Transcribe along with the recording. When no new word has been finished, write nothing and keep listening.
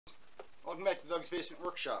Welcome back to Doug's Basement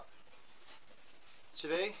Workshop.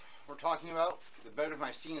 Today we're talking about the bed of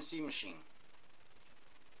my CNC machine.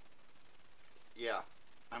 Yeah,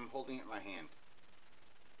 I'm holding it in my hand.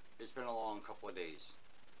 It's been a long couple of days.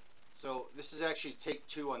 So this is actually take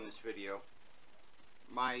two on this video.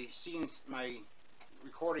 My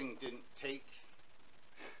recording didn't take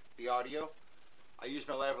the audio. I used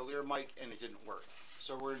my lavalier mic and it didn't work.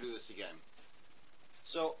 So we're going to do this again.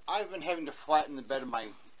 So I've been having to flatten the bed of my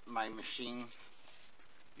machine.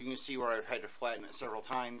 You can see where I've had to flatten it several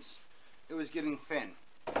times. It was getting thin.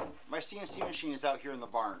 My CNC machine is out here in the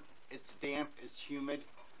barn. It's damp, it's humid.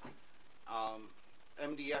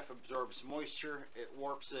 MDF absorbs moisture, it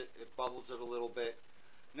warps it, it bubbles it a little bit.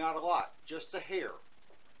 Not a lot, just a hair.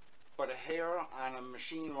 But a hair on a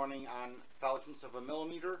machine running on thousandths of a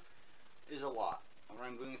millimeter is a lot. When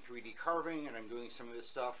I'm doing 3D carving and I'm doing some of this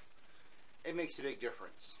stuff, it makes a big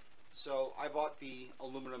difference. So I bought the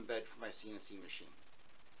aluminum bed for my CNC machine.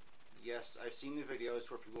 Yes, I've seen the videos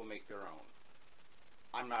where people make their own.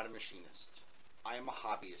 I'm not a machinist. I am a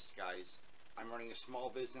hobbyist, guys. I'm running a small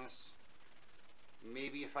business.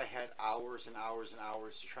 Maybe if I had hours and hours and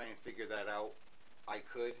hours to try and figure that out, I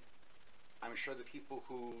could. I'm sure the people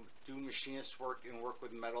who do machinist work and work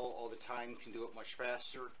with metal all the time can do it much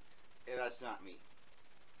faster. That's not me.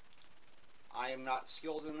 I am not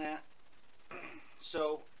skilled in that.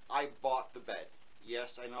 So I bought the bed.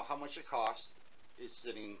 Yes, I know how much it costs. It's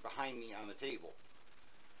sitting behind me on the table.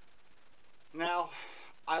 Now,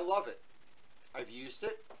 I love it. I've used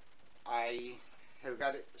it. I have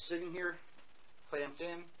got it sitting here, clamped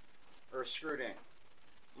in, or screwed in.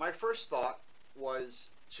 My first thought was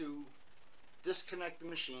to disconnect the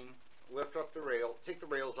machine, lift up the rail, take the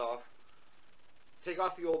rails off, take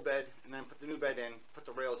off the old bed, and then put the new bed in, put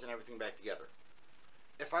the rails and everything back together.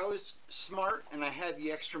 If I was smart and I had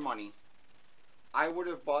the extra money, I would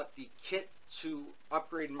have bought the kit to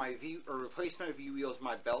upgrade my replace my V wheels,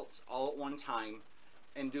 my belts, all at one time,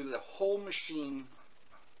 and do the whole machine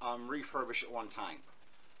refurbish at one time.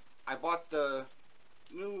 I bought the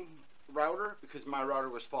new router because my router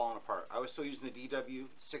was falling apart. I was still using the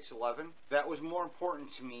DW611. That was more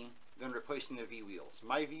important to me than replacing the V wheels.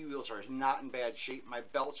 My V wheels are not in bad shape. My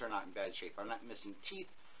belts are not in bad shape. I'm not missing teeth.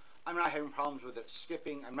 I'm not having problems with it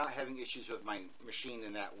skipping. I'm not having issues with my machine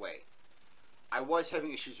in that way. I was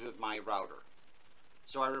having issues with my router,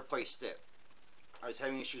 so I replaced it. I was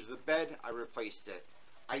having issues with the bed. I replaced it.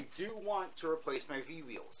 I do want to replace my V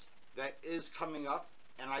wheels. That is coming up,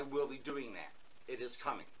 and I will be doing that. It is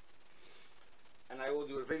coming. And I will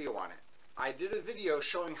do a video on it. I did a video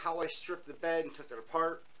showing how I stripped the bed and took it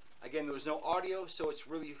apart. Again, there was no audio, so it's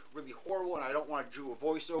really, really horrible, and I don't want to do a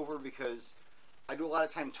voiceover because I do a lot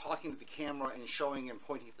of time talking to the camera and showing and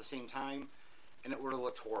pointing at the same time, and it would have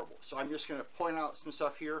looked horrible. So I'm just going to point out some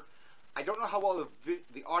stuff here. I don't know how well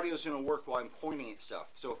the audio is going to work while I'm pointing at stuff.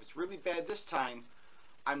 So if it's really bad this time,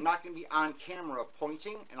 I'm not going to be on camera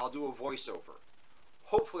pointing, and I'll do a voiceover.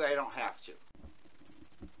 Hopefully I don't have to.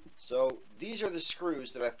 So these are the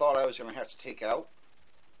screws that I thought I was going to have to take out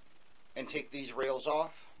and take these rails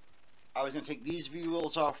off. I was going to take these V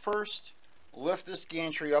wheels off first, lift this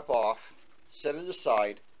gantry up off, set it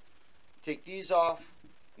aside, take these off,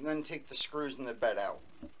 and then take the screws in the bed out.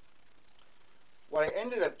 What I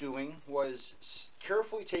ended up doing was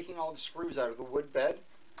carefully taking all the screws out of the wood bed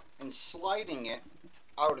and sliding it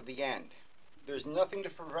out of the end. There's nothing to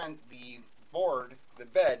prevent the board, the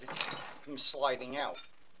bed, from sliding out.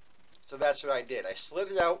 So that's what I did. I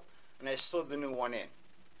slid it out and I slid the new one in.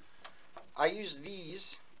 I used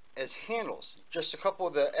these as handles, just a couple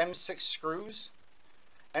of the M6 screws,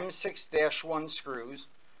 M6-1 screws,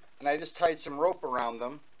 and I just tied some rope around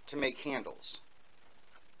them to make handles.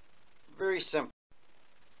 Very simple.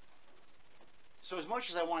 So as much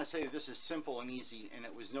as I want to say that this is simple and easy and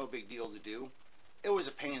it was no big deal to do, it was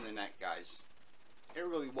a pain in the neck, guys. It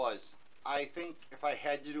really was. I think if I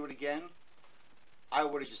had to do it again, I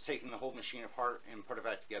would have just taken the whole machine apart and put it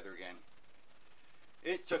back together again.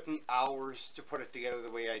 It took me hours to put it together the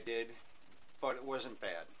way I did, but it wasn't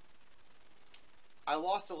bad. I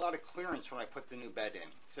lost a lot of clearance when I put the new bed in,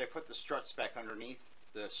 because I put the struts back underneath,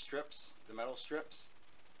 the strips, the metal strips.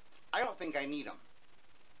 I don't think I need them,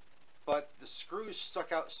 but the screws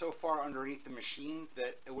stuck out so far underneath the machine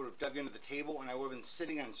that it would have dug into the table, and I would have been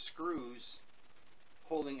sitting on screws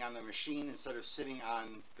holding on the machine instead of sitting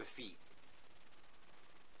on the feet.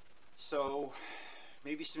 So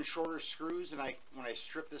maybe some shorter screws, and when I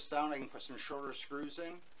strip this down, I can put some shorter screws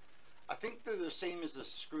in. I think they're the same as the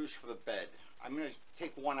screws for the bed. I'm going to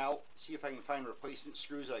take one out, see if I can find replacement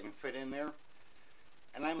screws that I can fit in there,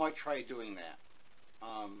 and I might try doing that.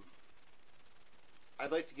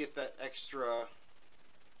 I'd like to get that extra,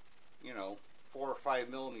 4 or 5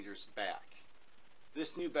 millimeters back.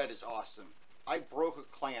 This new bed is awesome. I broke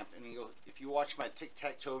a clamp, and if you watch my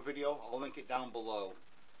tic-tac-toe video, I'll link it down below.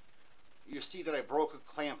 You'll see that I broke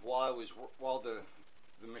a clamp while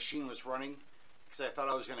the machine was running, because I thought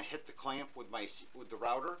I was going to hit the clamp with the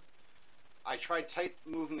router. I tried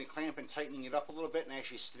moving the clamp and tightening it up a little bit, and I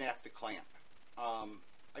actually snapped the clamp.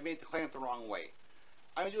 I made the clamp the wrong way.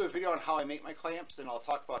 I'm going to do a video on how I make my clamps, and I'll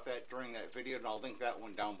talk about that during that video, and I'll link that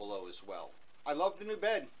one down below as well. I love the new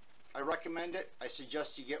bed. I recommend it. I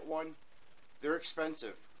suggest you get one. They're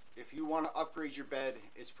expensive. If you want to upgrade your bed,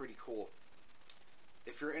 it's pretty cool.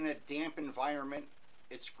 If you're in a damp environment,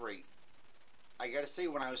 it's great. I gotta say,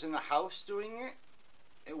 when I was in the house doing it,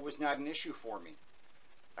 it was not an issue for me.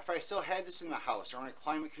 If I still had this in the house or in a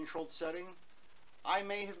climate-controlled setting, I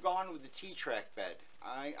may have gone with the T-Track bed.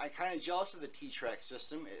 I'm kind of jealous of the T-Track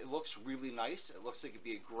system. It looks really nice. It looks like it'd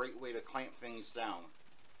be a great way to clamp things down.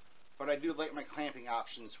 But I do like my clamping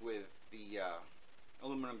options with the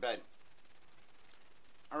aluminum bed.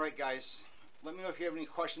 Alright guys, let me know if you have any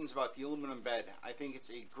questions about the aluminum bed. I think it's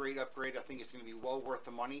a great upgrade. I think it's going to be well worth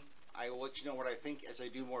the money. I will let you know what I think as I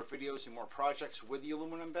do more videos and more projects with the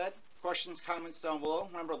aluminum bed. Questions, comments down below.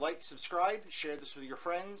 Remember, like, subscribe, share this with your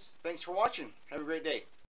friends. Thanks for watching. Have a great day.